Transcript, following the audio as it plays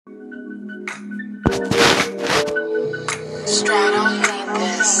Straddle made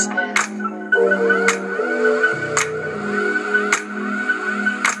this.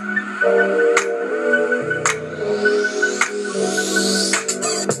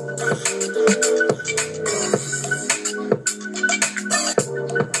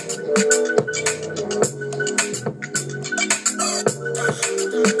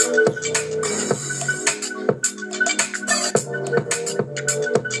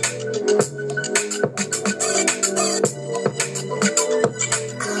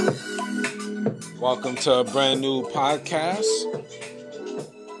 Welcome to a brand new podcast,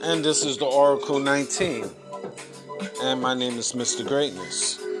 and this is the Oracle 19, and my name is Mr.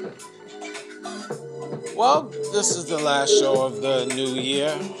 Greatness. Well, this is the last show of the new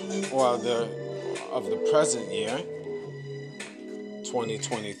year, or of the present year,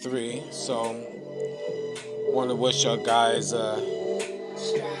 2023, so want to wish you guys a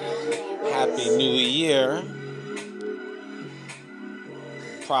happy new year.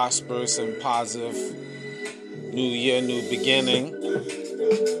 Prosperous and positive new year, new beginning.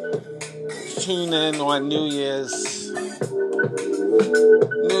 Tune in on New Year's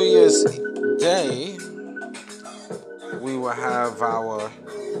Day. We will have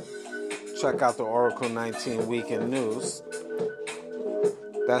check out the Oracle 19 Weekend News.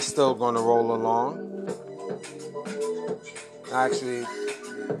 That's still going to roll along. Actually,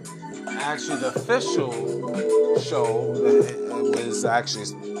 the official show was actually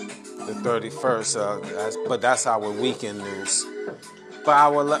the 31st, but that's our weekend news. But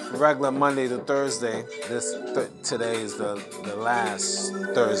our regular Monday to Thursday, today is the last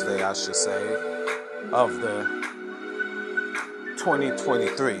Thursday, I should say, of the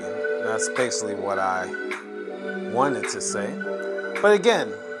 2023. That's basically what I wanted to say. But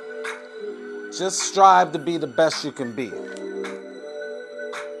again, just strive to be the best you can be.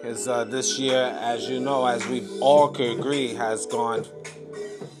 Because this year, as you know, as we all could agree, has gone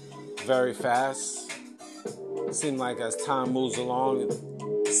very fast. It seems like as time moves along, it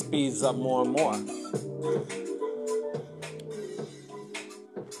speeds up more and more.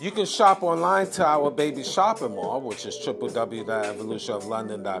 You can shop online to our baby shopping mall, which is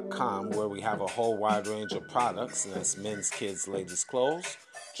www.evolutionoflondon.com, where we have a whole wide range of products. And that's men's, kids, ladies' clothes,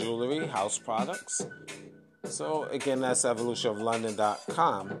 jewelry, house products. So, again, that's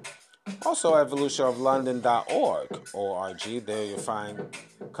evolutionoflondon.com. Also, evolutionoflondon.org, O-R-G. There you'll find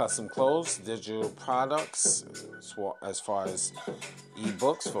custom clothes, digital products, as far as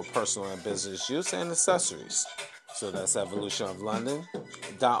ebooks for personal and business use, and accessories. So that's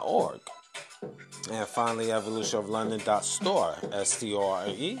evolutionoflondon.org. And finally, evolutionoflondon.store,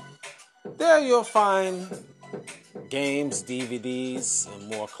 S-T-O-R-E. There you'll find games, DVDs, and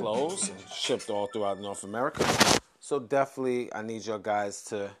more clothes, shipped all throughout North America. So definitely, I need your guys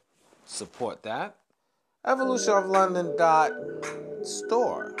to support that.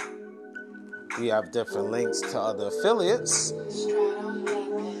 evolutionoflondon.store. We have different links to other affiliates.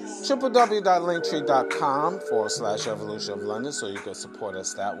 www.linktree.com/evolutionoflondon, so you can support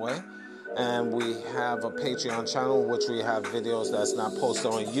us that way. And we have a Patreon channel, which we have videos that's not posted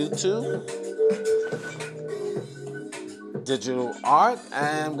on YouTube. Digital art,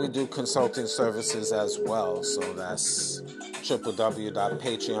 and we do consulting services as well. So that's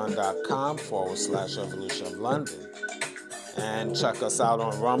www.patreon.com/evolutionoflondon. And check us out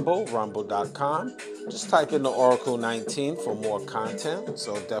on rumble.com. Just type in the Oracle 19 for more content.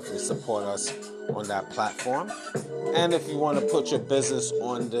 So definitely support us on that platform. And if you want to put your business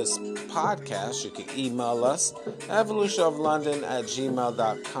on this podcast, you can email us at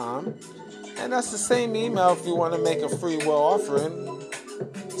evolutionoflondon@gmail.com. And that's the same email if you want to make a free will offering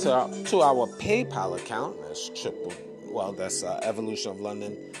to our PayPal account. That's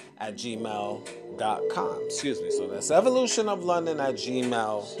evolutionoflondon@gmail.com. Excuse me. So that's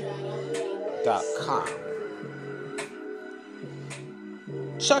evolutionoflondon@gmail.com.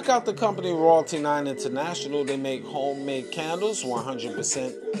 Check out the company Royalty 9 International. They make homemade candles,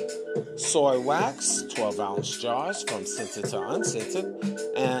 100% soy wax, 12-ounce jars from scented to unscented.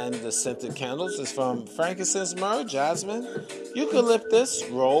 And the scented candles is from frankincense, myrrh, jasmine, eucalyptus,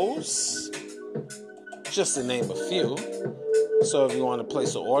 rose, just to name a few. So if you want to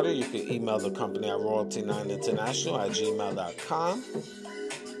place an order, you can email the company at royalty9international@gmail.com.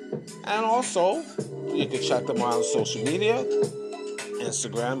 And also, you can check them out on social media,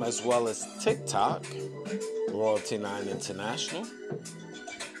 Instagram as well as TikTok, Royalty 9 International.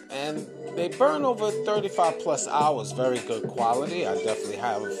 And they burn over 35 plus hours, very good quality. I definitely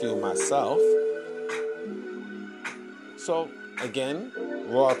have a few myself. So again,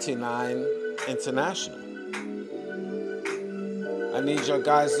 Royalty 9 International. I need your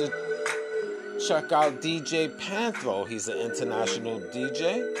guys to check out DJ Panthro. He's an international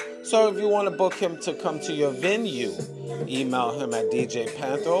DJ. So if you want to book him to come to your venue, email him at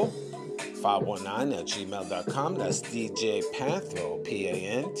djpanthro519@gmail.com. That's DJ Panthro,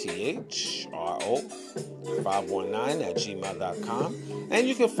 Panthro, 519@gmail.com. And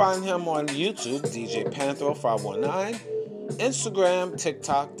you can find him on YouTube, DJ Panthro 519, Instagram,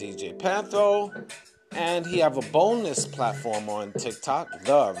 TikTok, DJ Panthro. And he have a bonus platform on TikTok,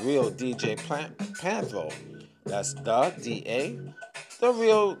 The Real DJ Panthro. That's the D-A, The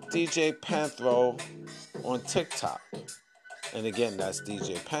Real DJ Panthro on TikTok. And again, that's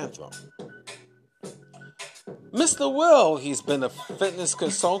DJ Panthro. Mr. Will, he's been a fitness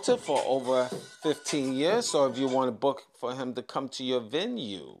consultant for over 15 years. So if you want to book for him to come to your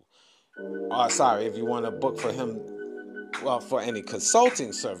venue, if you want to book for him, for any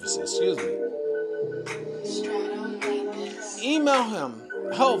consulting services, email him,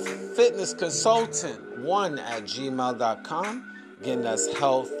 healthfitnessconsultant1@gmail.com. Again, that's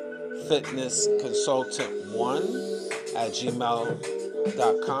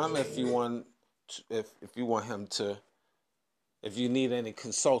healthfitnessconsultant1@gmail.com if you need any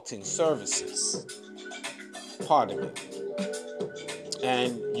consulting services. Pardon me.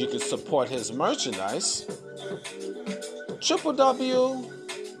 And you can support his merchandise.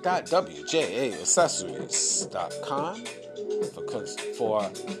 www.wjaaccessories.com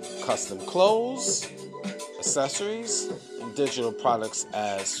for custom clothes, accessories, and digital products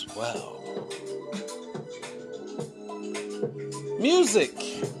as well. Music.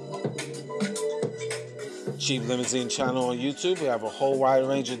 Cheap Limousine channel on YouTube. We have a whole wide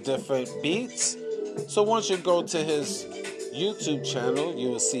range of different beats. So once you go to his YouTube channel, you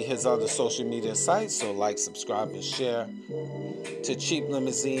will see his other social media sites. So like, subscribe, and share to Cheap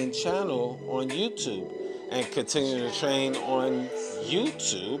Limousine channel on YouTube. And continue to train on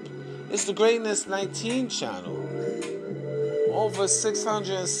YouTube is the Greatness 19 channel. Over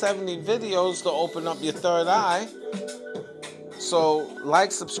 670 videos to open up your third eye. So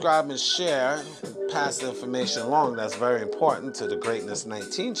like, subscribe, and share. Pass the information along. That's very important to the Greatness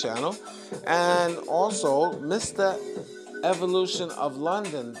 19 channel. And also Mr. Evolution of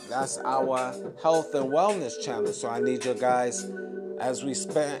London. That's our health and wellness channel. So I need your guys, as we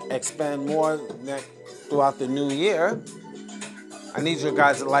expand more throughout the new year, I need you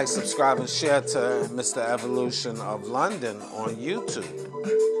guys to like, subscribe, and share to Mr. Evolution of London on YouTube.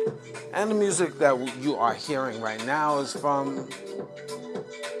 And the music that you are hearing right now is from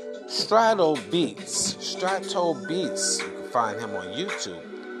Strato Beats. Strato Beats. You can find him on YouTube.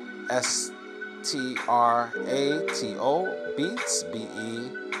 STRATO Beats.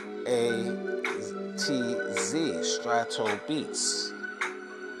 BEATZ. Strato Beats.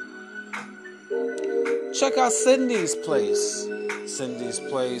 Check out Cindy's Place. Cindy's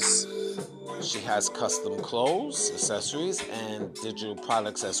Place, she has custom clothes, accessories, and digital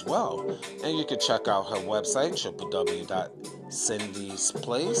products as well. And you can check out her website,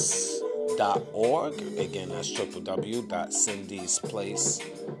 www.cindysplace.org. Again, that's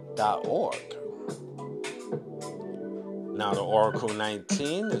www.cindysplace.org. Now, the Oracle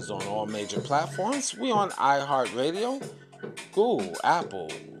 19 is on all major platforms. We on iHeartRadio, Google, Apple,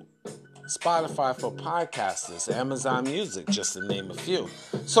 Spotify for podcasters, Amazon Music, just to name a few.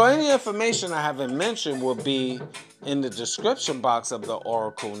 So any information I haven't mentioned will be in the description box of the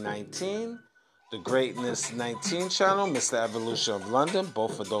Oracle 19, the Greatness 19 channel, Mr. Evolution of London.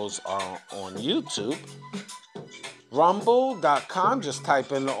 Both of those are on YouTube. Rumble.com, just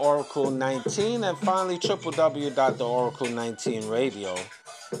type in the Oracle 19, and finally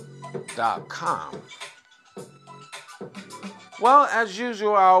www.theoracle19radio.com. Well, as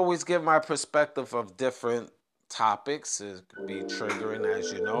usual, I always give my perspective of different topics. It could be triggering,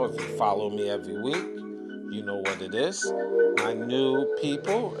 as you know. If you follow me every week, you know what it is. My new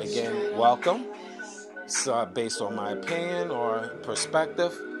people, again, welcome. It's based on my opinion or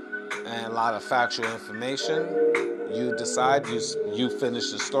perspective and a lot of factual information. You decide, you finish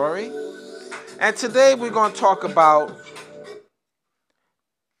the story. And today we're going to talk about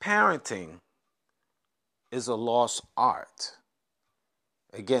parenting is a lost art.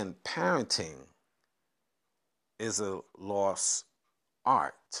 Again, parenting is a lost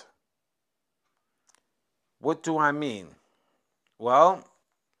art. What do I mean? Well,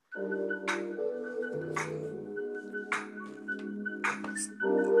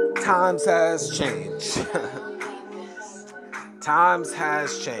 times has changed. Times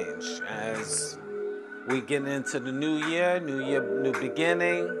has changed as we get into the new year, new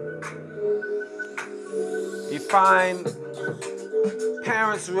beginning. You find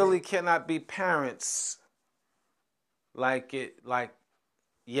parents really cannot be parents like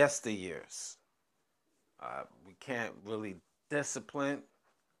yesteryears. We can't really discipline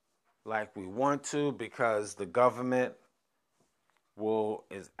like we want to because the government will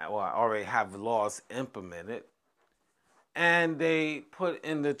already have laws implemented, and they put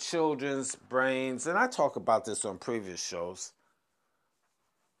in the children's brains, and I talk about this on previous shows,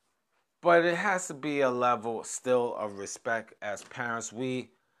 but it has to be a level still of respect as parents. We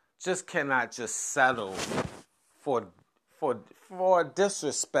just cannot just settle for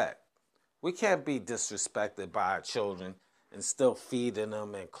disrespect. We can't be disrespected by our children and still feeding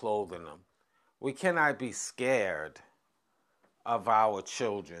them and clothing them. We cannot be scared of our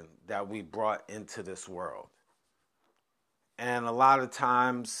children that we brought into this world. And a lot of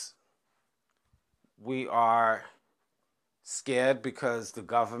times we are scared because the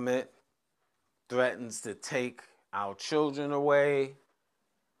government threatens to take our children away.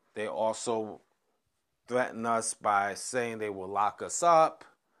 They also threaten us by saying they will lock us up.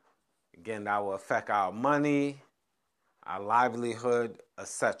 Again, that will affect our money, our livelihood,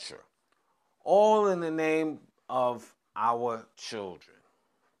 etc. All in the name of our children.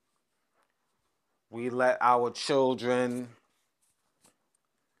 We let our children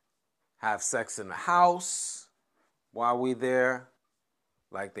have sex in the house while we're there,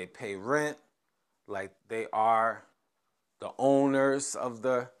 like they pay rent, like they are the owners of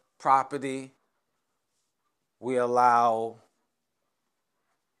the property. We allow,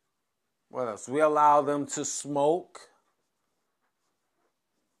 what else? We allow them to smoke,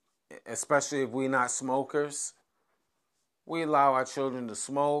 especially if we're not smokers. We allow our children to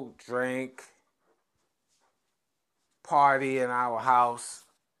smoke, drink, party in our house,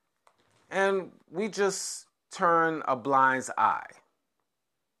 and we just turn a blind eye.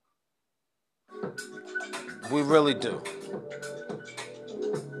 We really do.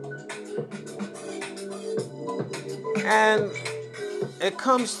 And it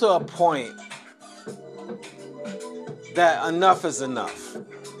comes to a point that enough is enough.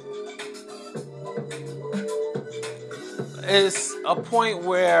 It's a point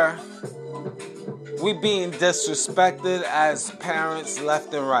where we're being disrespected as parents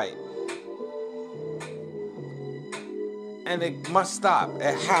left and right. And it must stop.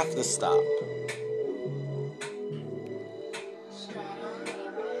 It has to stop.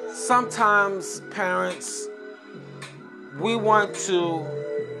 Sometimes parents, we want to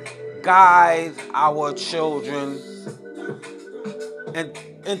guide our children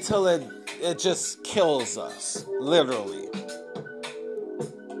until it just kills us, literally.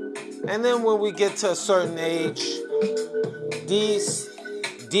 And then when we get to a certain age, these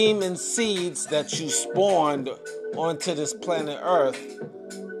demon seeds that you spawned onto this planet Earth,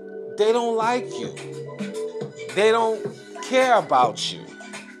 they don't like you. They don't care about you.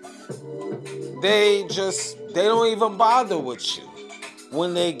 They don't even bother with you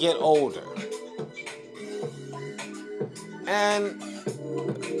when they get older. And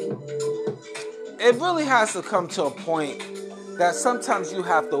it really has to come to a point that sometimes you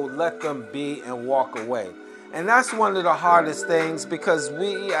have to let them be and walk away. And that's one of the hardest things, because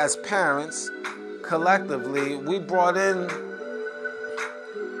we as parents, collectively, we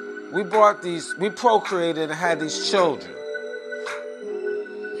procreated and had these children.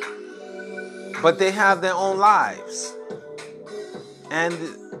 But they have their own lives. And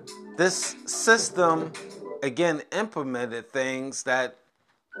this system, again, implemented things that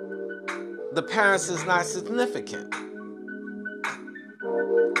the parents is not significant.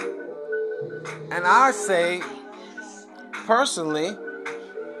 And I say, personally,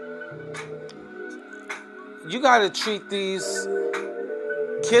 you got to treat these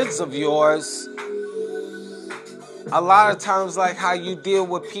kids of yours a lot of times like how you deal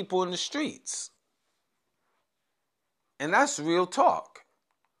with people in the streets. And that's real talk.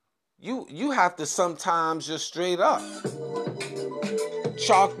 You have to sometimes just straight up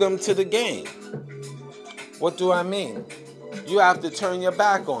chalk them to the game. What do I mean? You have to turn your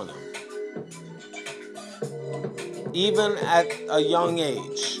back on them. Even at a young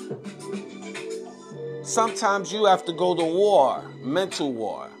age. Sometimes you have to go to war, mental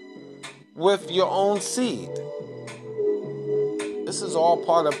war, with your own seed. This is all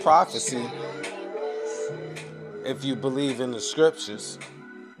part of prophecy, if you believe in the scriptures.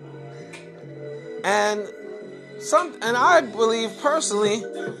 And I believe personally,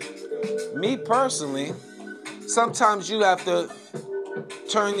 me personally, sometimes you have to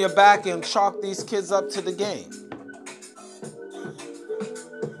turn your back and chalk these kids up to the game.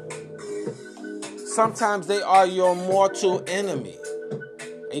 Sometimes they are your mortal enemy,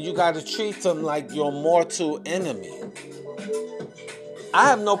 and you got to treat them like your mortal enemy. I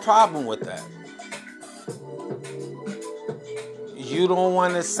have no problem with that. You don't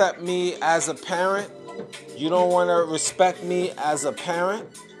want to accept me as a parent? You don't want to respect me as a parent.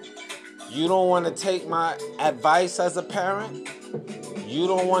 You don't want to take my advice as a parent. You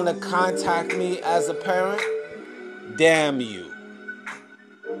don't want to contact me as a parent. Damn you.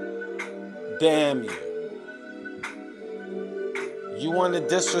 Damn you. You want to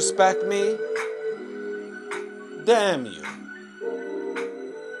disrespect me? Damn you.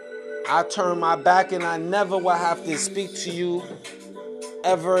 I turn my back and I never will have to speak to you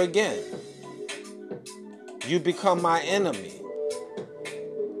ever again. You become my enemy.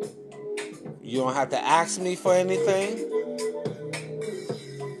 You don't have to ask me for anything.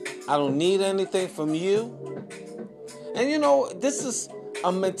 I don't need anything from you. And you know, this is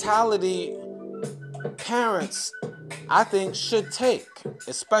a mentality parents, I think, should take,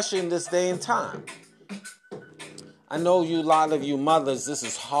 especially in this day and time. I know a lot of you mothers, this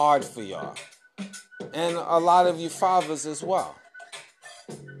is hard for y'all. And a lot of you fathers as well.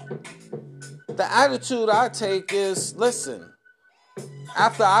 The attitude I take is, listen,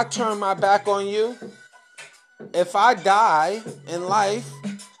 after I turn my back on you, if I die in life,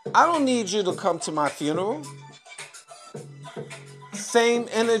 I don't need you to come to my funeral. Same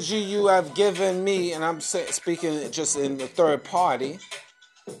energy you have given me, and I'm speaking just in the third party,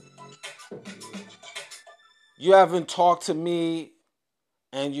 you haven't talked to me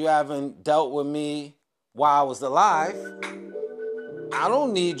and you haven't dealt with me while I was alive. I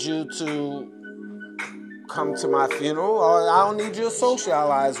don't need you to come to my funeral, or I don't need you to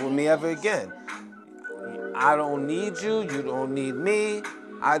socialize with me ever again. I don't need you. You don't need me.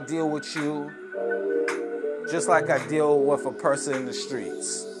 I deal with you just like I deal with a person in the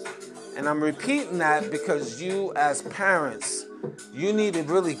streets. And I'm repeating that because you as parents, you need to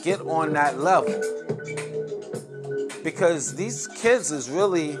really get on that level. Because these kids is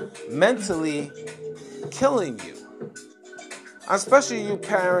really mentally killing you. Especially you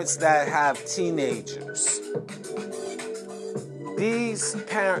parents that have teenagers. These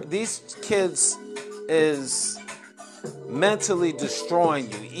kids is mentally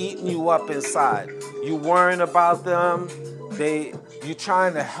destroying you, eating you up inside. You worrying about them, you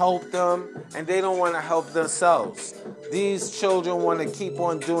trying to help them, and they don't want to help themselves. These children want to keep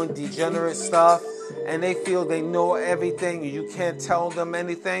on doing degenerate stuff, and they feel they know everything, and you can't tell them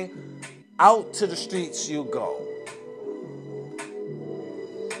anything. Out to the streets you go.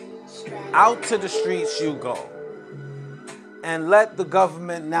 Out to the streets you go. And let the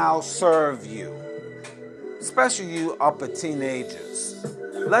government now serve you. Especially you upper teenagers.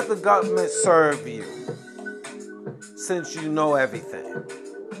 Let the government serve you. Since you know everything.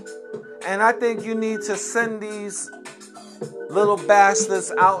 And I think you need to send these little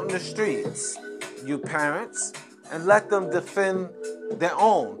bastards out in the streets, you parents, and let them defend their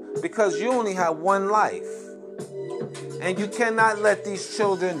own. Because you only have one life. And you cannot let these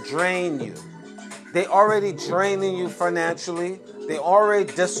children drain you. They already draining you financially. They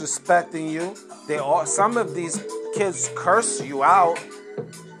already disrespecting you. Some of these kids curse you out,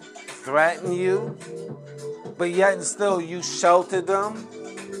 threaten you, but yet and still you shelter them.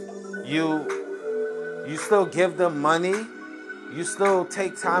 You still give them money. You still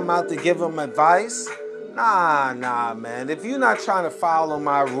take time out to give them advice. Nah, man. If you're not trying to follow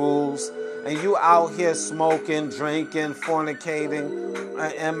my rules and you out here smoking, drinking,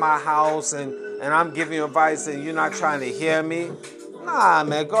 fornicating in my house and I'm giving you advice and you're not trying to hear me, nah,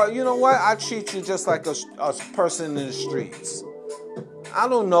 man. God, you know what? I treat you just like a person in the streets. I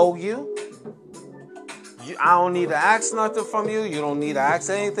don't know you. I don't need to ask nothing from you. You don't need to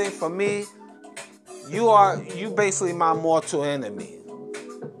ask anything from me. You basically my mortal enemy.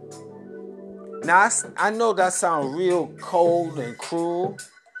 Now, I know that sounds real cold and cruel,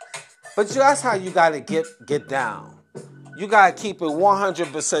 but that's how you got to get down. You got to keep it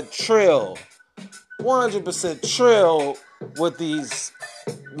 100% trill. 100% trill with these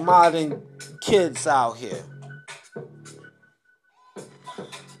modern kids out here.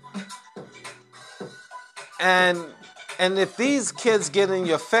 And if these kids get in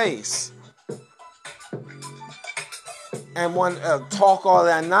your face and want to talk all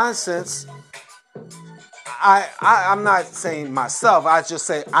that nonsense, I'm not saying myself. I just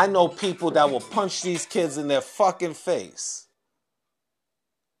say I know people that will punch these kids in their fucking face.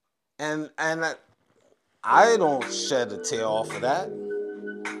 And I don't shed a tear off of that.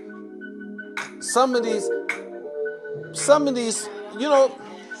 Some of these, you know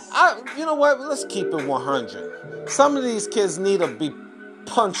what? Let's keep it 100. Some of these kids need to be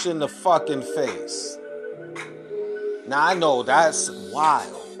punched in the fucking face. Now, I know that's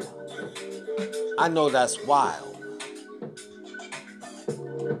wild. I know that's wild.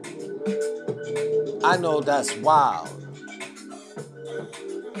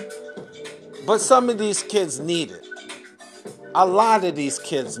 But some of these kids need it. A lot of these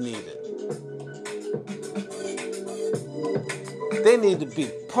kids need it. They need to be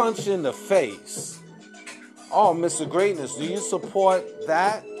punched in the face. Oh, Mr. Greatness, do you support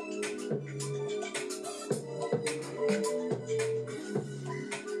that?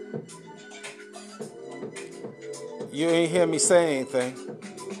 You ain't hear me say anything.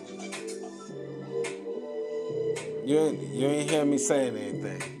 You ain't hear me saying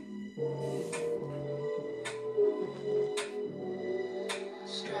anything.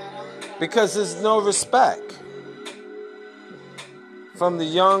 Because there's no respect. From the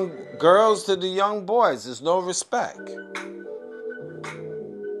young girls to the young boys, there's no respect.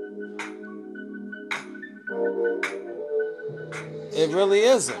 It really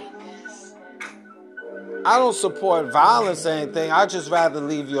isn't. I don't support violence or anything. I'd just rather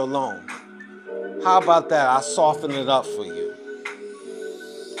leave you alone. How about that? I soften it up for you.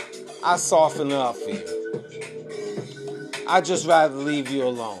 I soften it up for you. I'd just rather leave you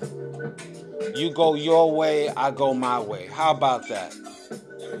alone. You go your way, I go my way. How about that?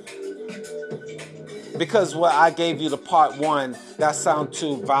 Because what I gave you the part one, that sound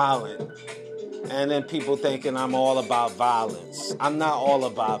too violent. And then people thinking I'm all about violence. I'm not all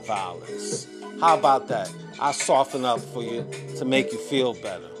about violence. How about that? I soften up for you to make you feel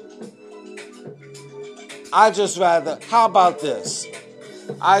better. I just rather, how about this?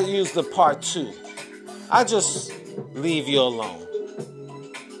 I use the part two. I just leave you alone.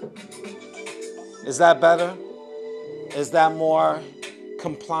 Is that better? Is that more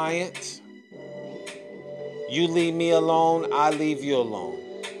compliant? You leave me alone, I leave you alone.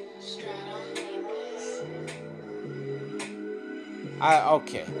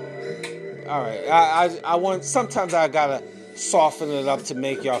 Okay. All right. I want, sometimes I gotta soften it up to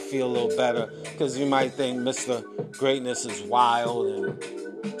make y'all feel a little better, because you might think Mr. Greatness is wild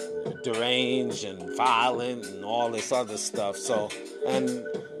and deranged and violent and all this other stuff. So, and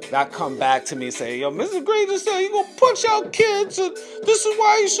that come back to me and say, yo, Mr. Greatness said you gonna punch out kids, and this is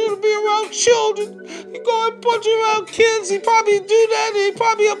why you shouldn't be around children. You go and punch around kids, he probably do that, he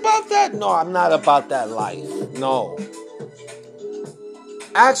probably about that. No, I'm not about that life. No.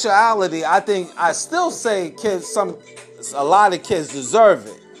 Actuality, I still say kids, a lot of kids deserve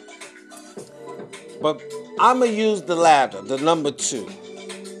it. But I'm going to use the latter, the number two.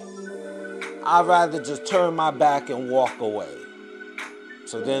 I'd rather just turn my back and walk away.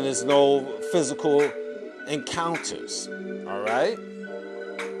 So then there's no physical encounters. All right?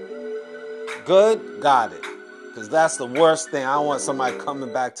 Good? Got it. Because that's the worst thing. I don't want somebody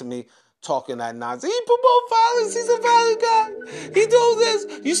coming back to me talking that nonsense. He promote violence. He's a violent guy. He do this.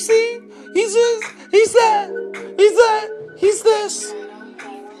 You see? He's this. He's that. He's that. He's this.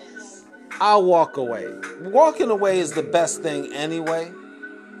 I'll walk away. Walking away is the best thing anyway.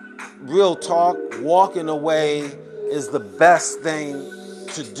 Real talk. Walking away is the best thing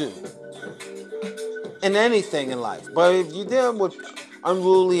to do in anything in life. But if you're dealing with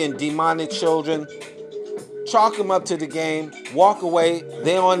unruly and demonic children, chalk them up to the game, walk away,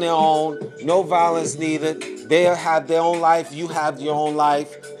 they're on their own, no violence needed, they'll have their own life, you have your own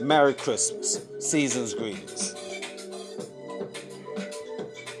life. Merry Christmas. Season's greetings.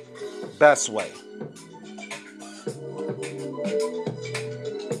 Best way.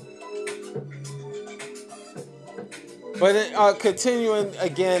 But continuing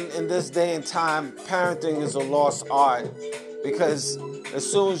again in this day and time, parenting is a lost art, because as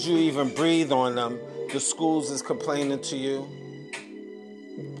soon as you even breathe on them, the schools is complaining to you.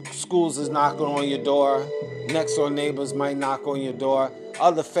 Schools is knocking on your door. Next door neighbors might knock on your door.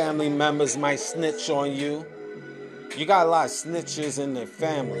 Other family members might snitch on you. You got a lot of snitches in the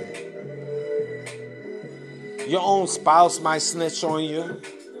family. Your own spouse might snitch on you.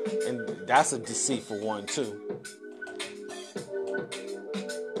 And that's a deceitful one too.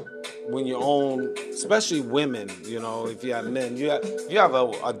 When your own, especially women, you know, if you have men, you have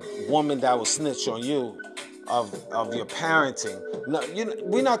a woman that will snitch on you of your parenting. No,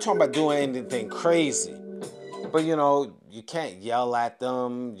 we're not talking about doing anything crazy, but you can't yell at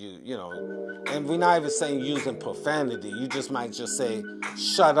them. You know, and we're not even saying using profanity. You just might just say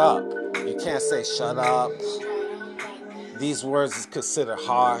shut up. You can't say shut up. These words is considered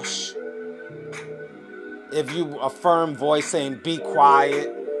harsh. If you a firm voice saying be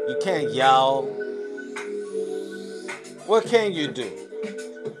quiet, you can't yell. What can you do?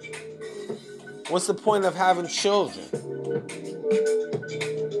 What's the point of having children?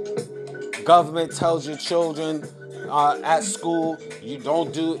 Government tells your children at school, you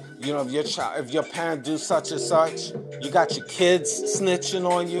don't do, if your parent do such and such, you got your kids snitching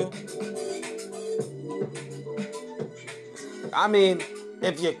on you. I mean,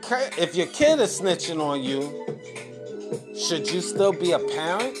 if your kid is snitching on you, should you still be a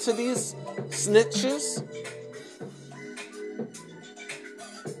parent to these snitches?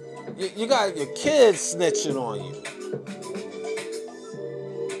 You got your kids snitching on you.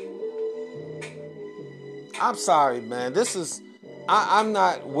 I'm sorry, man. I'm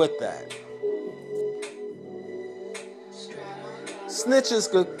not with that. Snitches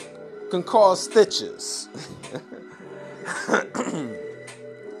can cause stitches.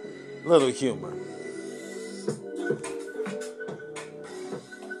 Little humor.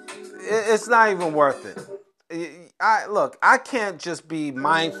 It's not even worth it. I can't just be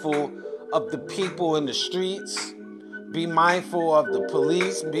mindful of the people in the streets, be mindful of the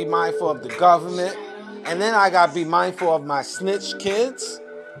police, be mindful of the government, and then I gotta be mindful of my snitch kids,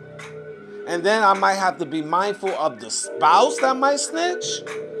 and then I might have to be mindful of the spouse that might snitch.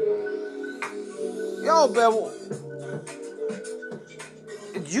 Yo, man,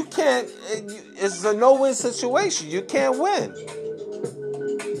 you can't. It's a no-win situation. You can't win.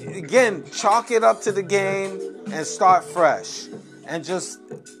 Again, chalk it up to the game and start fresh, and just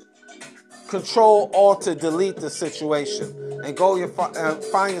Control Alt to delete the situation, and go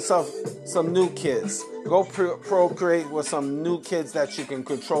find yourself some new kids. Go procreate with some new kids that you can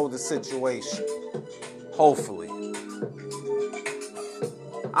control the situation. Hopefully,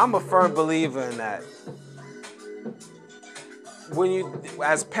 I'm a firm believer in that. When you,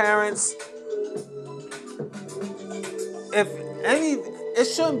 as parents, it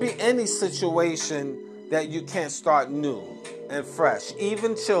shouldn't be any situation that you can't start new and fresh,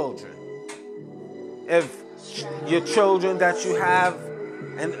 even children. If your children that you have,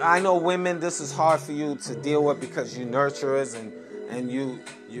 and I know women, this is hard for you to deal with because you nurturers and you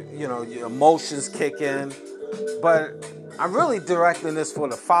know, your emotions kick in, but I'm really directing this for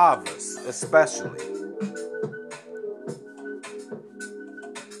the fathers, especially.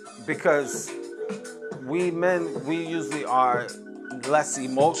 Because we men, we usually are less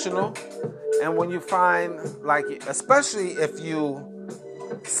emotional. And when you find, like, especially if you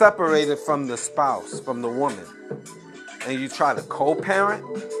separated from the spouse, from the woman, and you try to co-parent,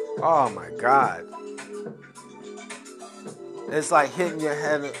 oh my God. It's like hitting your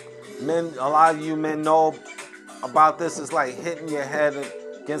head. Men, a lot of you men know about this. It's like hitting your head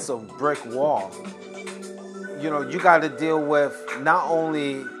against a brick wall. You know, you got to deal with not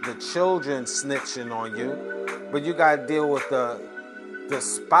only the children snitching on you, but you got to deal with the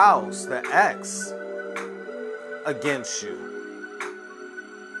spouse, the ex, against you.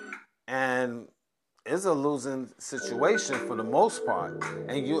 And it's a losing situation for the most part.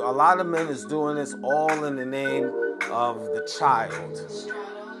 And a lot of men is doing this all in the name of the child.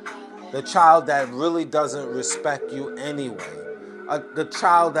 The child that really doesn't respect you anyway. The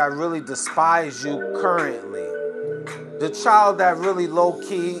child that really despises you currently. The child that really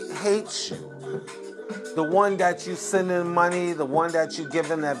low-key hates you. The one that you sending money, the one that you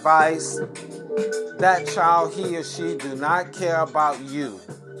giving advice. That child, he or she, do not care about you,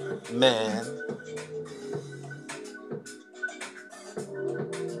 man.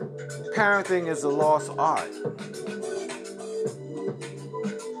 Parenting is a lost art.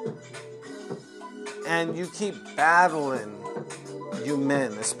 And you keep battling, you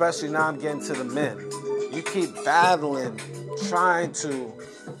men, especially now I'm getting to the men. You keep battling, trying to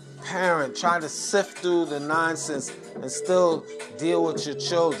parent, trying to sift through the nonsense and still deal with your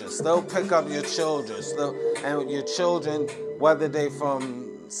children, still pick up your children, and your children, whether they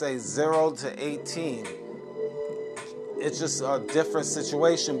from, say, 0 to 18, it's just a different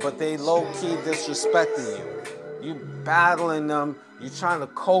situation, but they low-key disrespecting you. You battling them, you trying to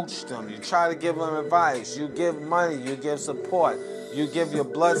coach them, you try to give them advice, you give money, you give support, you give your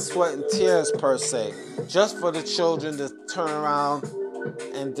blood, sweat, and tears, per se, just for the children to turn around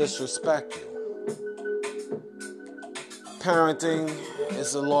and disrespect you. Parenting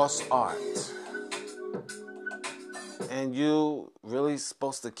is a lost art. And you really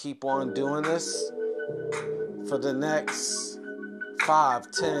supposed to keep on doing this for the next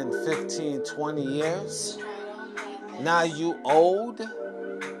 5, 10, 15, 20 years? Now you old?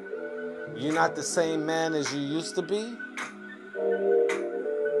 You're not the same man as you used to be?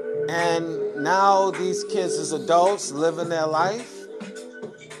 And now these kids as adults living their life?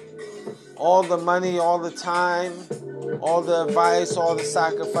 All the money, all the time, all the advice, all the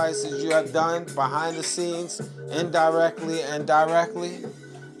sacrifices you have done behind the scenes, indirectly and directly,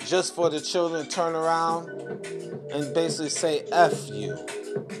 just for the children to turn around and basically say F you,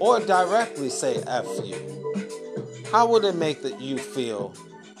 or directly say F you. How would it make you feel,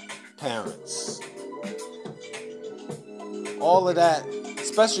 parents? All of that,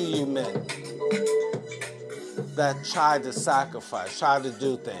 especially you men. that try to sacrifice, try to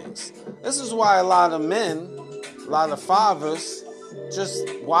do things. This is why a lot of men, a lot of fathers, just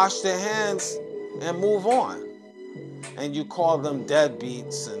wash their hands and move on. And you call them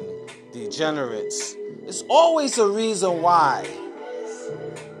deadbeats and degenerates. It's always a reason why.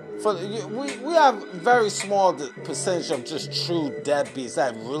 We have a very small percentage of just true deadbeats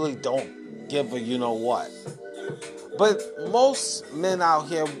that really don't give a you know what. But most men out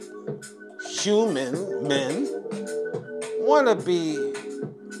here, human men, want to be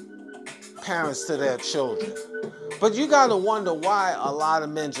parents to their children. But you got to wonder why a lot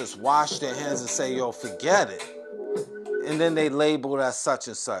of men just wash their hands and say, yo, forget it. And then they label it as such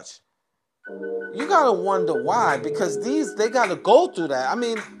and such. You got to wonder why, because they got to go through that. I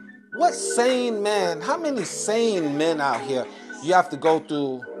mean, what sane man, how many sane men out here you have to go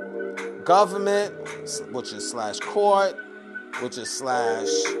through government, which is / court, which is /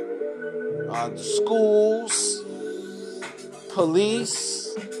 schools,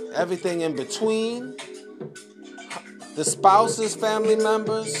 police, everything in between, the spouses, family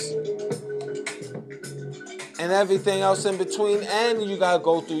members, and everything else in between, and you gotta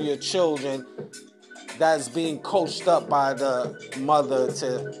go through your children that's being coached up by the mother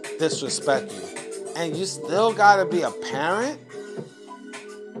to disrespect you. And you still gotta be a parent?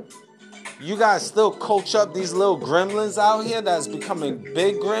 You gotta still coach up these little gremlins out here that's becoming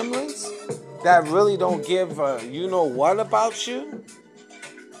big gremlins that really don't give a you know what about you?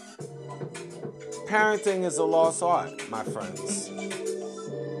 Parenting is a lost art, my friends.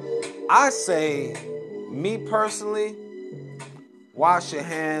 I say, me personally, wash your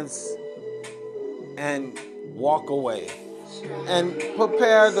hands and walk away. And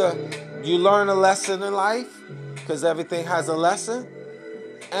you learn a lesson in life, because everything has a lesson.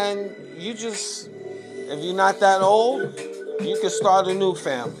 And you just, if you're not that old, you can start a new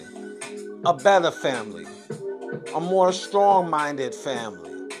family, a better family, a more strong-minded family.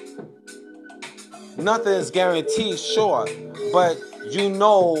 Nothing is guaranteed, sure, but you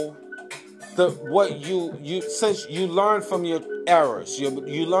know since you learn from your errors, you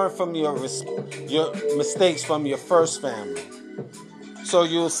learn from your mistakes from your first family. So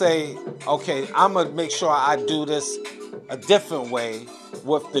you'll say, okay, I'm gonna make sure I do this a different way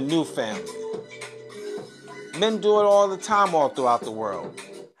with the new family. Men do it all the time all throughout the world.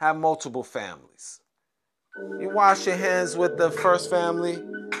 Have multiple families. You wash your hands with the first family,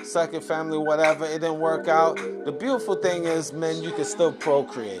 second family, whatever, it didn't work out. The beautiful thing is, men, you can still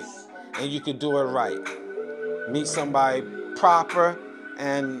procreate. And you can do it right. Meet somebody proper,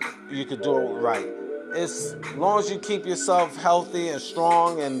 and you can do it right. As long as you keep yourself healthy and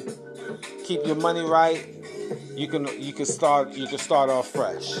strong and keep your money right, you can start off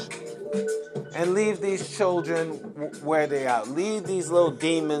fresh. And leave these children where they at. Leave these little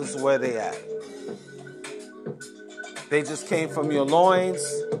demons where they at. They just came from your loins,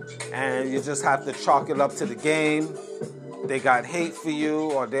 and you just have to chalk it up to the game. They got hate for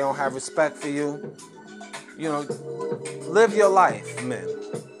you, or they don't have respect for you. You know, live your life, men.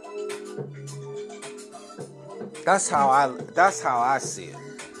 That's how I see it.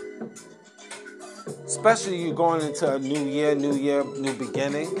 Especially you going into a new year, new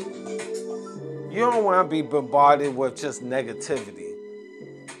beginning. You don't want to be bombarded with just negativity.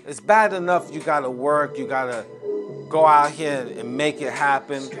 It's bad enough you got to work, you got to go out here and make it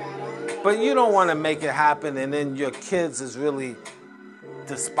happen. But you don't want to make it happen and then your kids is really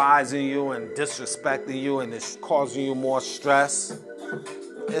despising you and disrespecting you and it's causing you more stress.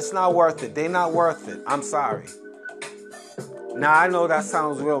 It's not worth it. They're not worth it. I'm sorry. Now, I know that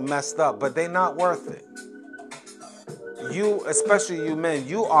sounds real messed up, but they're not worth it. You, especially you men,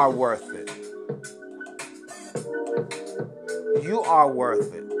 you are worth it. You are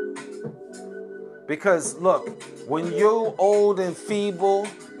worth it. Because, look, when you're old and feeble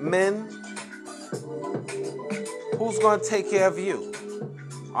men, who's going to take care of you?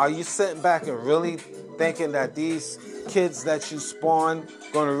 Are you sitting back and really thinking that these kids that you spawn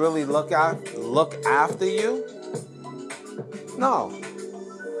going to really look after you? No.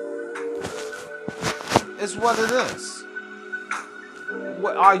 It's what it is.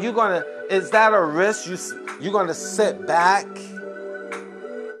 Are you going to, is that a risk? You're going to sit back?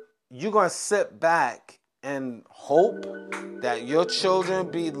 You're going to sit back and hope that your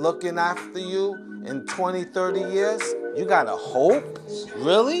children be looking after you in 20, 30 years? You got to hope?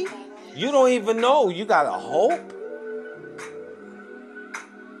 Really? You don't even know. You got to hope?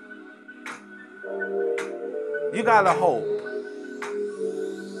 You got to hope.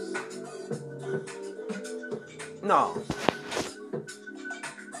 No.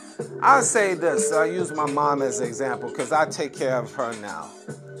 I'll say this. I'll use my mom as an example because I take care of her now.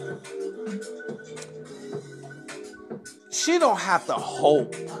 she don't have to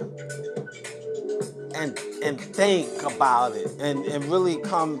hope and think about it and really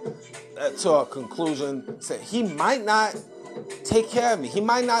come to a conclusion. Say, he might not take care of me. He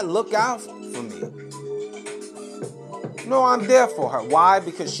might not look out for me. No, I'm there for her. Why?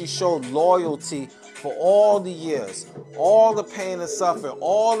 Because she showed loyalty for all the years, all the pain and suffering,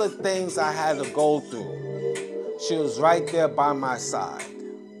 all the things I had to go through. She was right there by my side.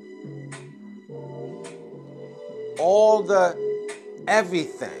 All the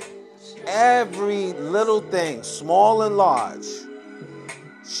everything, every little thing, small and large.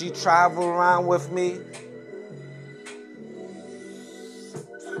 She traveled around with me,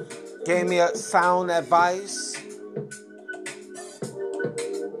 gave me a sound advice,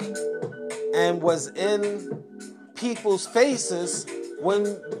 and was in people's faces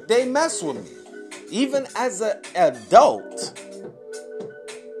when they mess with me. Even as an adult,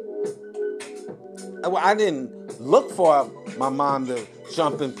 I didn't look for my mom to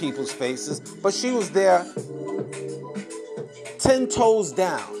jump in people's faces, but she was there 10 toes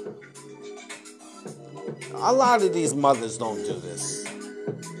down. A lot of these mothers don't do this.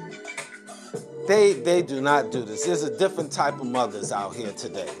 They do not do this. There's a different type of mothers out here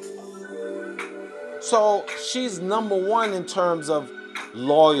today. So she's number one in terms of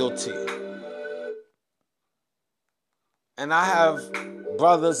loyalty. And I have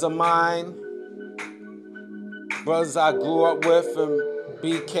brothers of mine, brothers I grew up with in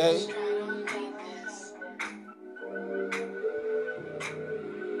BK.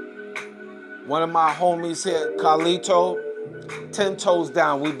 One of my homies here, Carlito, 10 toes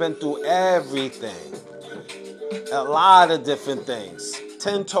down. We've been through everything. A lot of different things.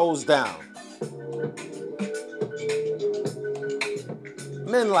 10 toes down.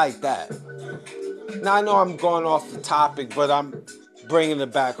 Men like that. Now, I know I'm going off the topic, but I'm bringing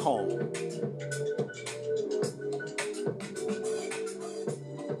it back home.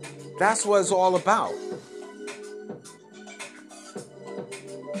 That's what it's all about.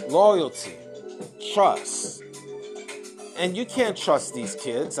 Loyalty. Trust. And you can't trust these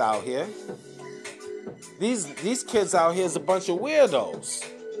kids out here. These kids out here is a bunch of weirdos.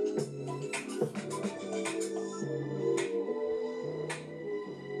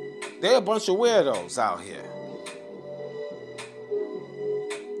 They're a bunch of weirdos out here.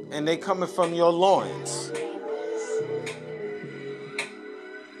 And they coming from your loins.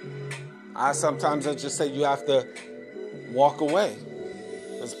 Sometimes I just say you have to walk away.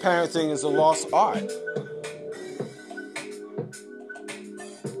 Because parenting is a lost art.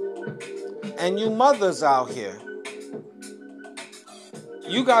 And you mothers out here,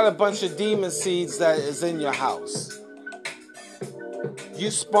 you got a bunch of demon seeds that is in your house. You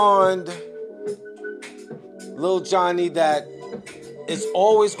spawned little Johnny that is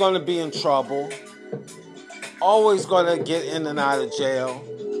always going to be in trouble, always going to get in and out of jail.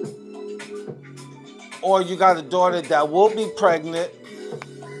 Or you got a daughter that will be pregnant.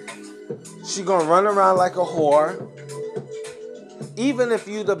 She's going to run around like a whore. Even if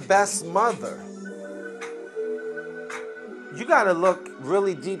you're the best mother, you got to look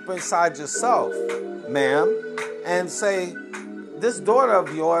really deep inside yourself, ma'am, and say, this daughter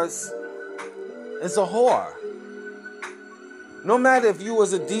of yours is a whore. No matter if you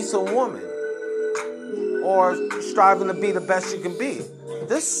was a decent woman or striving to be the best you can be.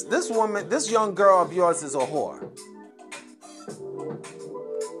 This woman, this young girl of yours is a whore.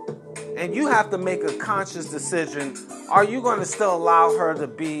 And you have to make a conscious decision. Are you going to still allow her to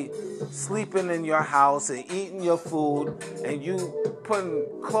be sleeping in your house and eating your food and you putting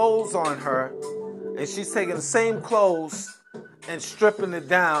clothes on her and she's taking the same clothes and stripping it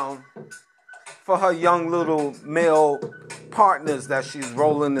down for her young little male partners that she's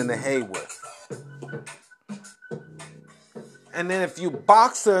rolling in the hay with? And then if you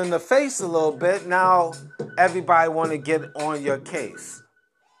box her in the face a little bit, now everybody want to get on your case.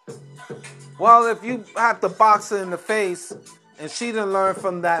 Well, if you have to box her in the face and she didn't learn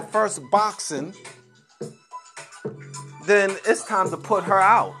from that first boxing, then it's time to put her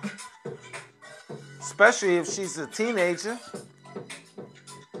out. Especially if she's a teenager.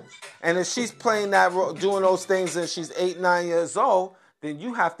 And if she's playing that role, doing those things and she's 8, 9 years old, then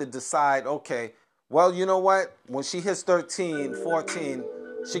you have to decide, okay, well, you know what? When she hits 13, 14,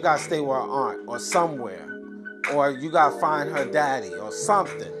 she got to stay with her aunt or somewhere. Or you got to find her daddy or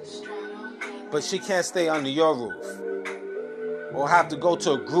something. But she can't stay under your roof. Or have to go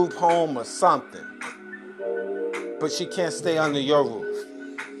to a group home or something. But she can't stay under your roof.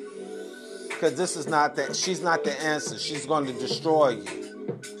 Because this is not that. She's not the answer. She's going to destroy you.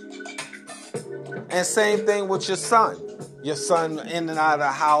 And same thing with your son. Your son in and out of the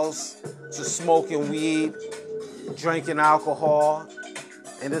house, just smoking weed. drinking alcohol,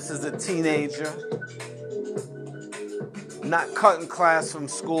 and this is a teenager, not cutting class from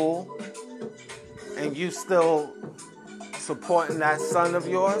school, and you still supporting that son of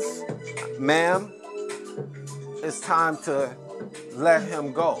yours, ma'am, it's time to let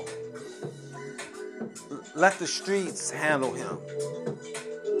him go. Let the streets handle him.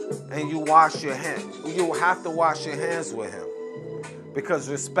 And you wash your hands. You have to wash your hands with him. Because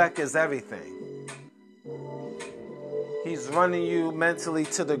respect is everything. He's running you mentally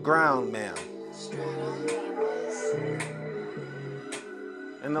to the ground, ma'am.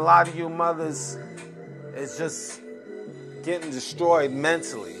 And a lot of you mothers is just getting destroyed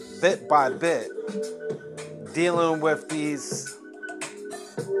mentally, bit by bit, dealing with these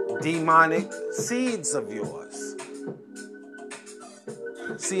demonic seeds of yours.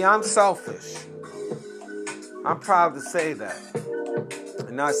 See, I'm selfish. I'm proud to say that.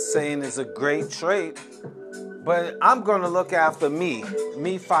 I'm not saying it's a great trait, but I'm going to look after me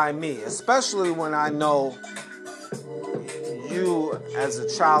by me, especially when I know you as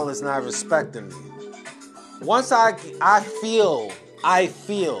a child is not respecting me. Once I feel,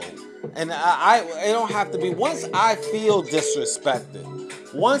 and it don't have to be, once I feel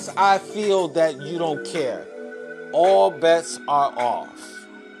disrespected, once I feel that you don't care, all bets are off.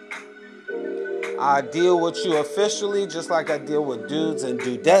 I deal with you officially just like I deal with dudes and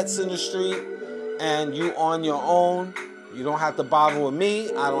dudettes in the street, and you on your own. You don't have to bother with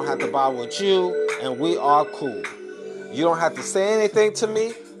me, I don't have to bother with you, and we are cool. You don't have to say anything to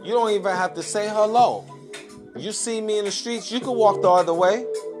me, you don't even have to say hello. You see me in the streets, you can walk the other way.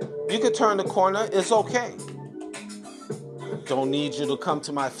 You can turn the corner, it's okay. Don't need you to come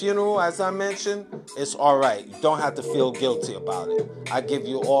to my funeral, as I mentioned. It's all right. You don't have to feel guilty about it. I give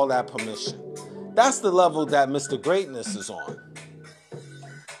you all that permission. That's the level that Mr. Greatness is on.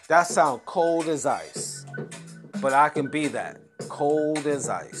 That sounds cold as ice. But I can be that. Cold as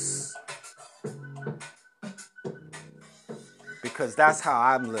ice. Because that's how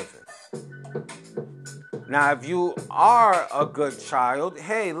I'm living. Now, if you are a good child,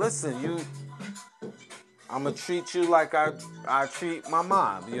 hey, listen, I'm going to treat you like I treat my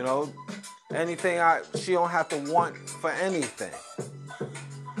mom, you know. Anything, she don't have to want for anything.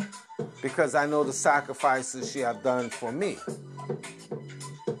 Because I know the sacrifices she have done for me.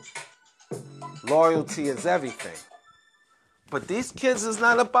 Loyalty is everything. But these kids is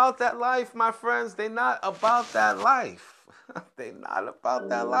not about that life, my friends. They're not about that life. They're not about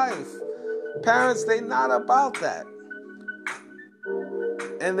that life. Parents, they're not about that.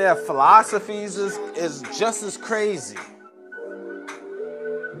 And their philosophies is just as crazy.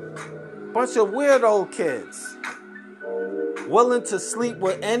 Bunch of weirdo kids. Willing to sleep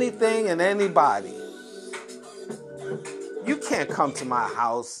with anything and anybody. You can't come to my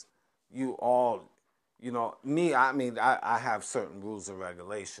house, you all, you know, me, I have certain rules and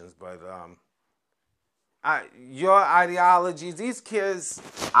regulations, but your ideologies, these kids'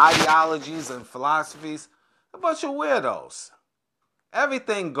 ideologies and philosophies, a bunch of weirdos.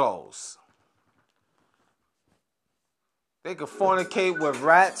 Everything goes. They could fornicate with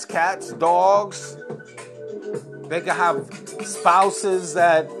rats, cats, dogs. They could have spouses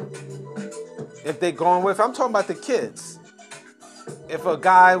that, if they're going with, I'm talking about the kids. If a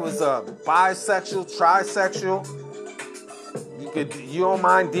guy was a bisexual, trisexual, you don't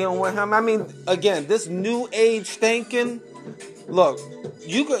mind dealing with him. I mean, again, this new age thinking, look,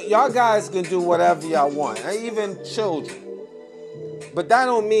 y'all guys can do whatever y'all want, even children. But that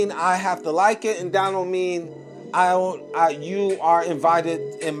don't mean I have to like it, and that don't mean you are invited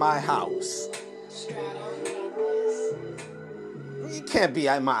in my house. You can't be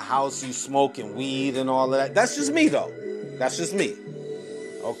at my house, you smoking weed and all of that. That's just me, though. That's just me.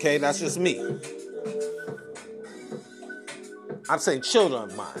 Okay, that's just me. I'm saying children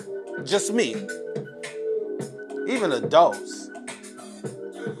of mine. Just me. Even adults.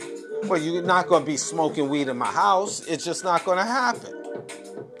 Well, you're not going to be smoking weed in my house. It's just not going to happen.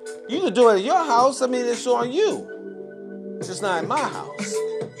 You can do it at your house. I mean, it's on you. It's just not in my house.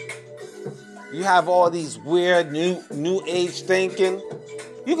 You have all these weird new age thinking.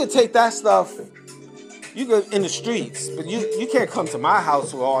 You can take that stuff, you go in the streets, but you can't come to my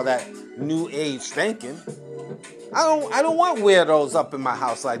house with all that new age thinking. I don't want weirdos up in my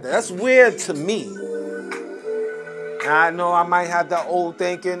house like that. That's weird to me. And I know I might have that old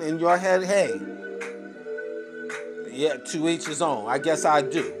thinking in your head. Hey, yeah, to each his own. I guess I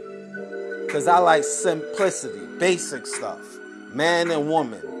do. Because I like simplicity, basic stuff. Man and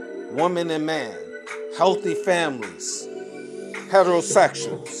woman, woman and man, healthy families,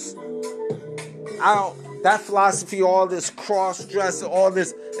 heterosexuals. That philosophy, all this cross-dressing, all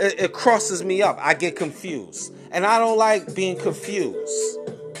this, it crosses me up. I get confused. And I don't like being confused.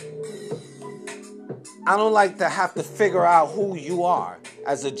 I don't like to have to figure out who you are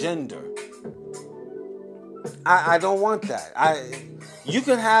as a gender. I don't want that. You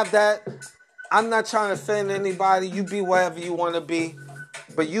can have that. I'm not trying to offend anybody. You be wherever you want to be.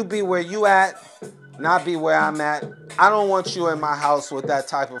 But you be where you at, not be where I'm at. I don't want you in my house with that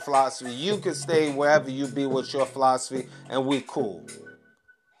type of philosophy. You can stay wherever you be with your philosophy, and we cool.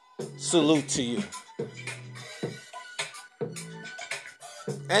 Salute to you.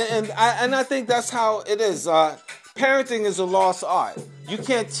 And I think that's how it is. Parenting is a lost art. You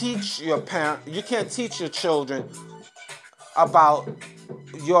can't teach your children about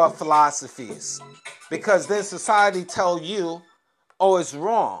your philosophies, because then society tell you, oh, it's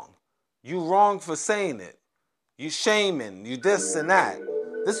wrong. You wrong for saying it. You shaming. You this and that.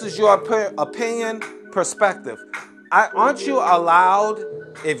 This is your opinion, perspective. Aren't you allowed,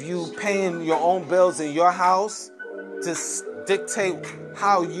 if you paying your own bills in your house, to dictate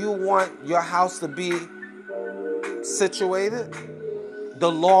how you want your house to be situated?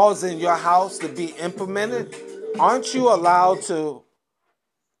 The laws in your house to be implemented? Aren't you allowed to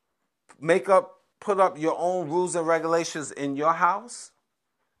put up your own rules and regulations in your house?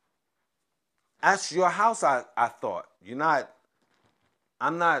 That's your house, I thought.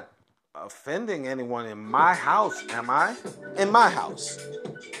 I'm not offending anyone in my house, am I? In my house.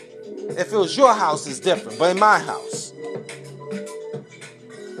 If it was your house, it's different, but in my house.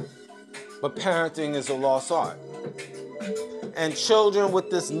 But parenting is a lost art. And children with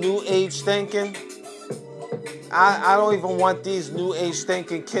this new age thinking, I don't even want these new age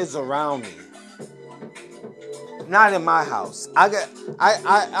thinking kids around me. Not in my house.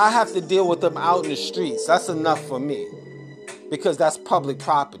 I have to deal with them out in the streets. That's enough for me, because that's public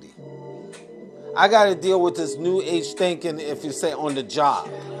property. I got to deal with this new age thinking, if you say, on the job.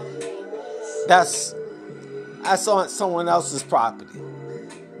 That's on someone else's property.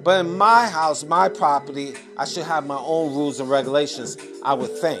 But in my house, my property, I should have my own rules and regulations, I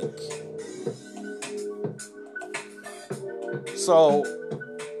would think. So,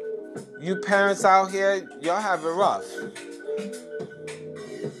 you parents out here, y'all have it rough.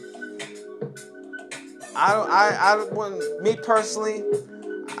 Me personally,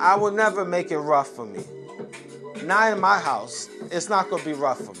 I would never make it rough for me. Not in my house. It's not going to be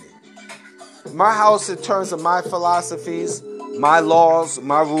rough for me. My house, in terms of my philosophies, my laws,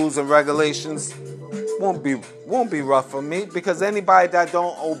 my rules and regulations, won't be rough for me, because anybody that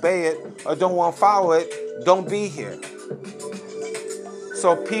don't obey it or don't want to follow it, don't be here.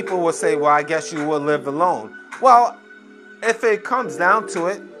 So people will say, well, I guess you will live alone. Well, if it comes down to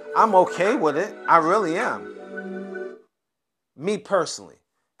it, I'm okay with it. I really am. Me personally.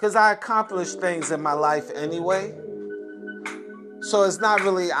 Because I accomplished things in my life anyway. So it's not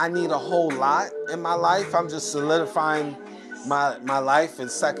really, I need a whole lot in my life. I'm just solidifying my life in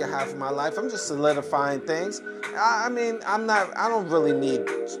second half of my life. I'm just solidifying things. I don't really need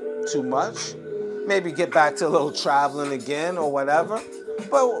too much. Maybe get back to a little traveling again or whatever.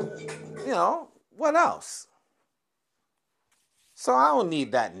 But, what else? So I don't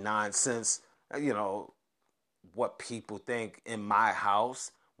need that nonsense, what people think in my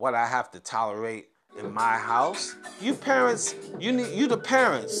house, what I have to tolerate in my house. You parents, you the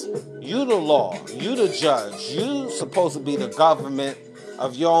parents, you the law, you the judge, you supposed to be the government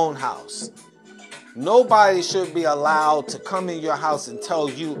of your own house. Nobody should be allowed to come in your house and tell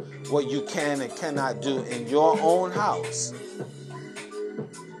you what you can and cannot do in your own house.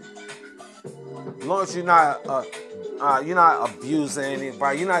 As long as you're not abusing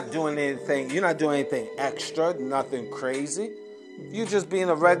anybody, you're not doing anything extra, nothing crazy. You just being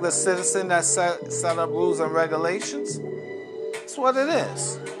a regular citizen that set up rules and regulations. That's what it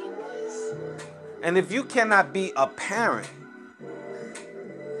is. And if you cannot be a parent,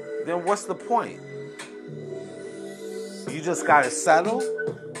 then what's the point? You just gotta settle?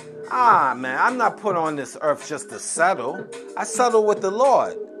 Man, I'm not put on this earth just to settle. I settle with the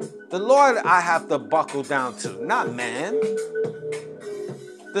Lord. The Lord I have to buckle down to, not man.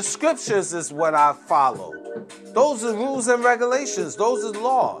 The scriptures is what I follow. Those are rules and regulations. Those are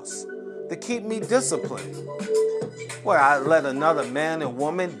laws to keep me disciplined. What, I let another man and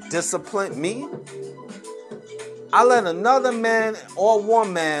woman discipline me? I let another man or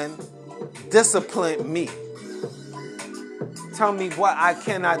woman discipline me. Tell me what I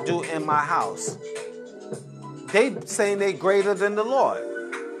cannot do in my house. They saying they greater than the Lord.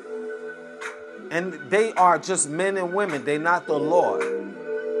 And they are just men and women. They're not the Lord.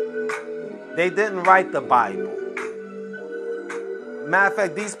 They didn't write the Bible. Matter of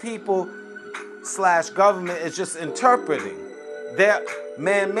fact, these people / government is just interpreting They're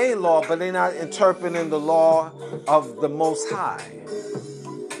man-made law, but they're not interpreting the law of the Most High.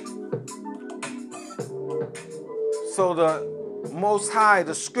 So the Most High,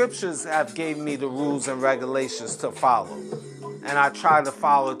 the scriptures have gave me the rules and regulations to follow. And I try to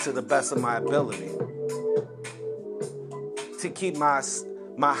follow to the best of my ability. To keep my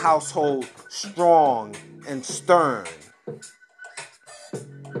household strong and stern.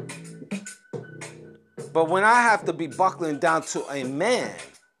 But when I have to be buckling down to a man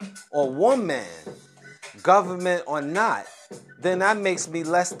or woman, government or not, then that makes me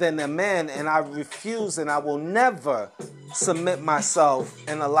less than a man, and I refuse and I will never submit myself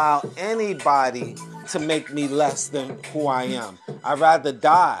and allow anybody to make me less than who I am. I'd rather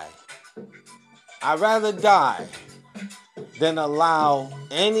die. I'd rather die than allow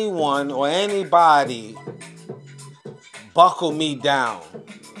anyone or anybody buckle me down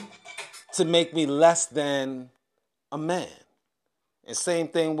to make me less than a man. And same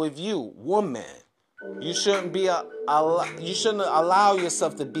thing with you, woman. You shouldn't you shouldn't allow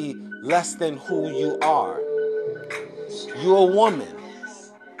yourself to be less than who you are. You're a woman.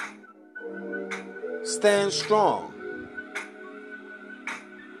 Stand strong.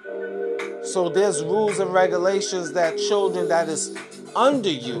 So there's rules and regulations that children that is under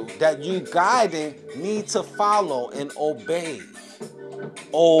you, that you guiding, need to follow and obey.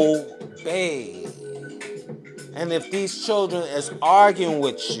 Obey. And if these children is arguing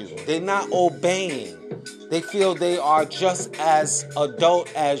with you, they're not obeying. They feel they are just as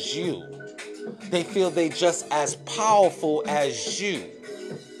adult as you. They feel they just as powerful as you.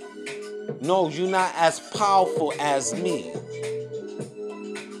 No, you're not as powerful as me.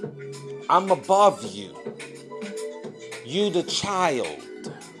 I'm above you. You the child.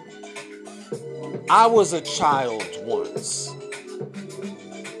 I was a child once.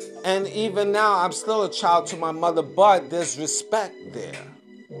 And even now, I'm still a child to my mother, but there's respect there.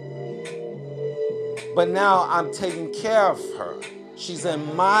 But now I'm taking care of her. She's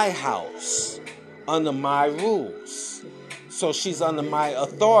in my house, under my rules. So she's under my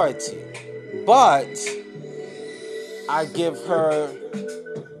authority. But I give her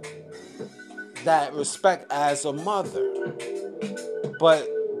that respect as a mother. But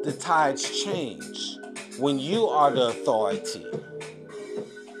the tides change when you are the authority.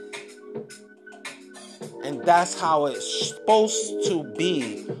 And that's how it's supposed to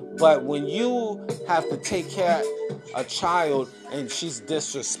be. But when you have to take care of a child and she's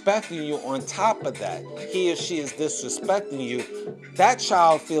disrespecting you on top of that, he or she is disrespecting you, that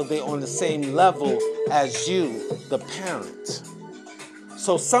child feels they're on the same level as you, the parent.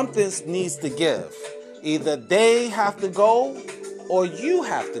 So something needs to give. Either they have to go or you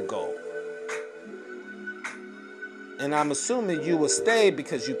have to go. And I'm assuming you will stay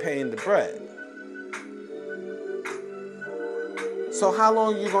because you're paying the bread. So how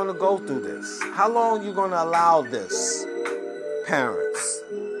long are you going to go through this? How long are you going to allow this, parents?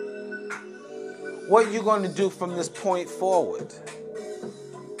 What are you going to do from this point forward?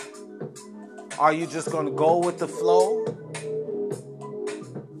 Are you just going to go with the flow?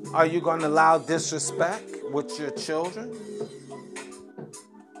 Are you going to allow disrespect with your children?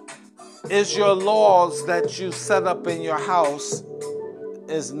 Is your laws that you set up in your house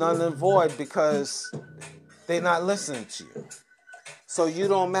is none and void because they're not listening to you? So you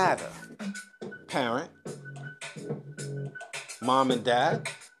don't matter, parent, mom and dad.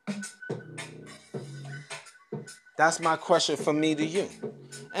 That's my question from me to you.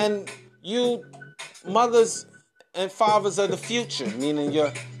 And you mothers and fathers of the future, meaning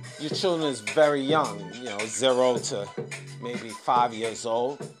your children is very young, 0 to maybe 5 years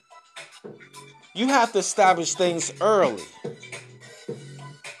old. You have to establish things early.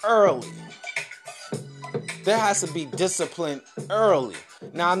 Early. There has to be discipline early.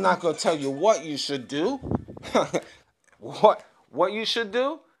 Now, I'm not going to tell you what you should do. What you should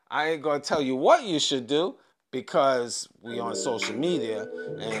do? I ain't going to tell you what you should do because we on social media.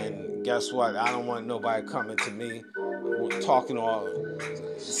 And guess what? I don't want nobody coming to me talking or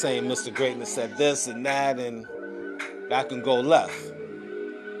saying Mr. Greatness said this and that, and that can go left.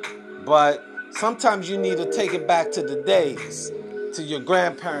 But sometimes you need to take it back to the days, to your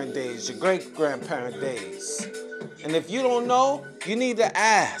grandparent days, your great-grandparent days. And if you don't know, you need to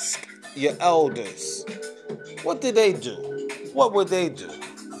ask your elders. What did they do? What would they do?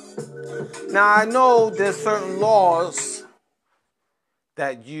 Now, I know there's certain laws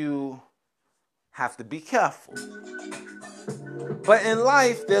that you have to be careful. But in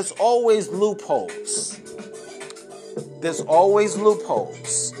life, there's always loopholes. There's always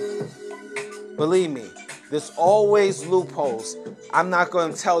loopholes. Believe me, There's always loopholes. I'm not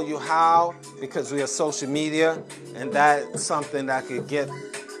going to tell you how because we have social media and that's something that could get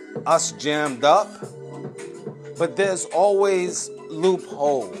us jammed up. But there's always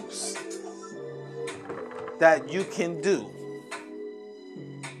loopholes that you can do.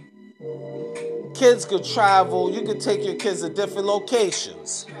 Kids could travel. You could take your kids to different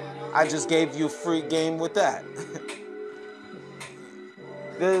locations. I just gave you free game with that.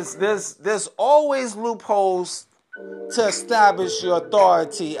 There's always loopholes to establish your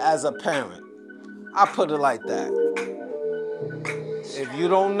authority as a parent. I put it like that. If you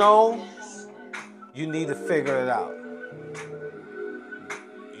don't know, you need to figure it out.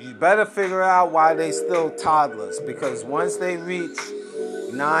 You better figure out why they still toddlers, because once they reach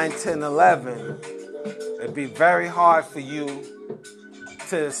 9, 10, 11, it'd be very hard for you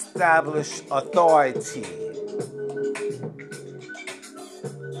to establish authority.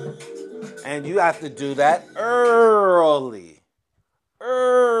 And you have to do that early.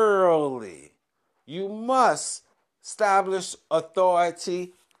 Early. You must establish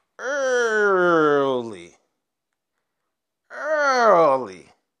authority early. Early.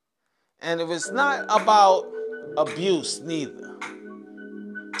 And if it's not about abuse, neither.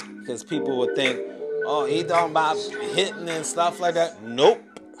 Because people would think, oh, he talking about hitting and stuff like that. Nope.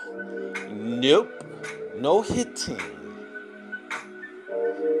 Nope. No hitting.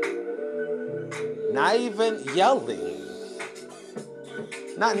 Not even yelling.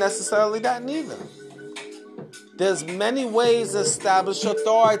 Not necessarily that neither. There's many ways to establish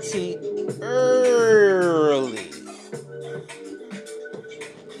authority early.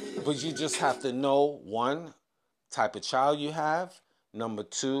 But you just have to know, 1, type of child you have. Number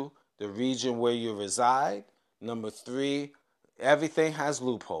 2, the region where you reside. Number 3, everything has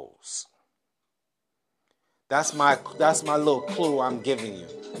loopholes. That's my little clue I'm giving you.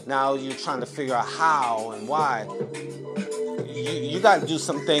 Now you're trying to figure out how and why. You got to do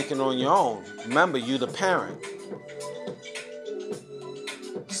some thinking on your own. Remember, you the parent.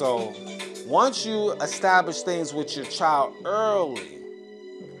 So once you establish things with your child early,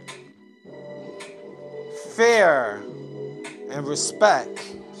 fear and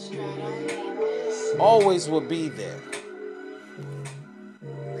respect always will be there.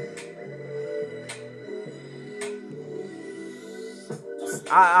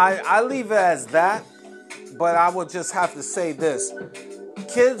 I leave it as that, but I would just have to say this.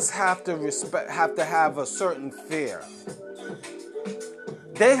 Kids have to have a certain fear.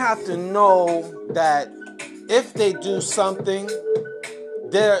 They have to know that if they do something,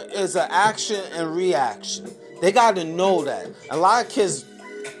 there is an action and reaction. They got to know that. A lot of kids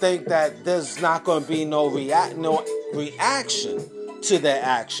think that there's not going to be no reaction to their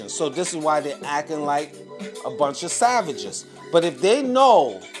action. So this is why they're acting like a bunch of savages. But if they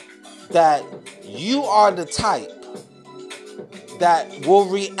know that you are the type that will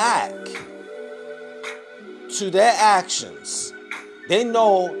react to their actions, they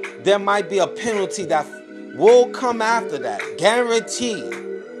know there might be a penalty that will come after that, guaranteed.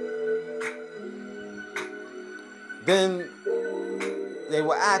 Then they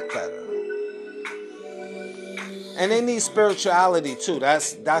will act better. And they need spirituality too.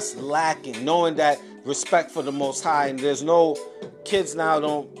 That's lacking. Knowing that respect for the Most High, and there's no kids now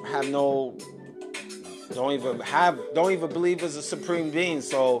don't even believe there's a supreme being.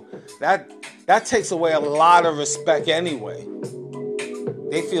 So that takes away a lot of respect anyway.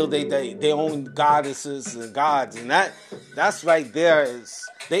 They feel they own goddesses and gods, and that's right there is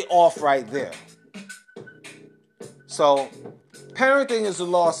they off right there. So parenting is a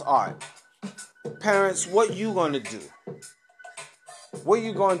lost art. Parents, what you gonna do? What are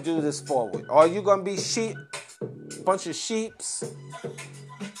you going to do this forward? Are you going to be bunch of sheeps?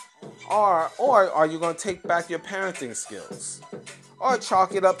 Or are you going to take back your parenting skills? Or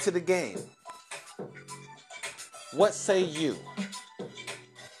chalk it up to the game? What say you?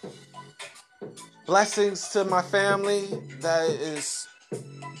 Blessings to my family that is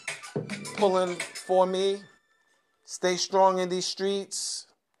pulling for me. Stay strong in these streets.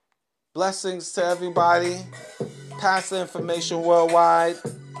 Blessings to everybody. Pass the information worldwide.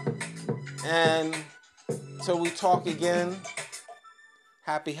 And till we talk again,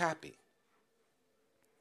 happy.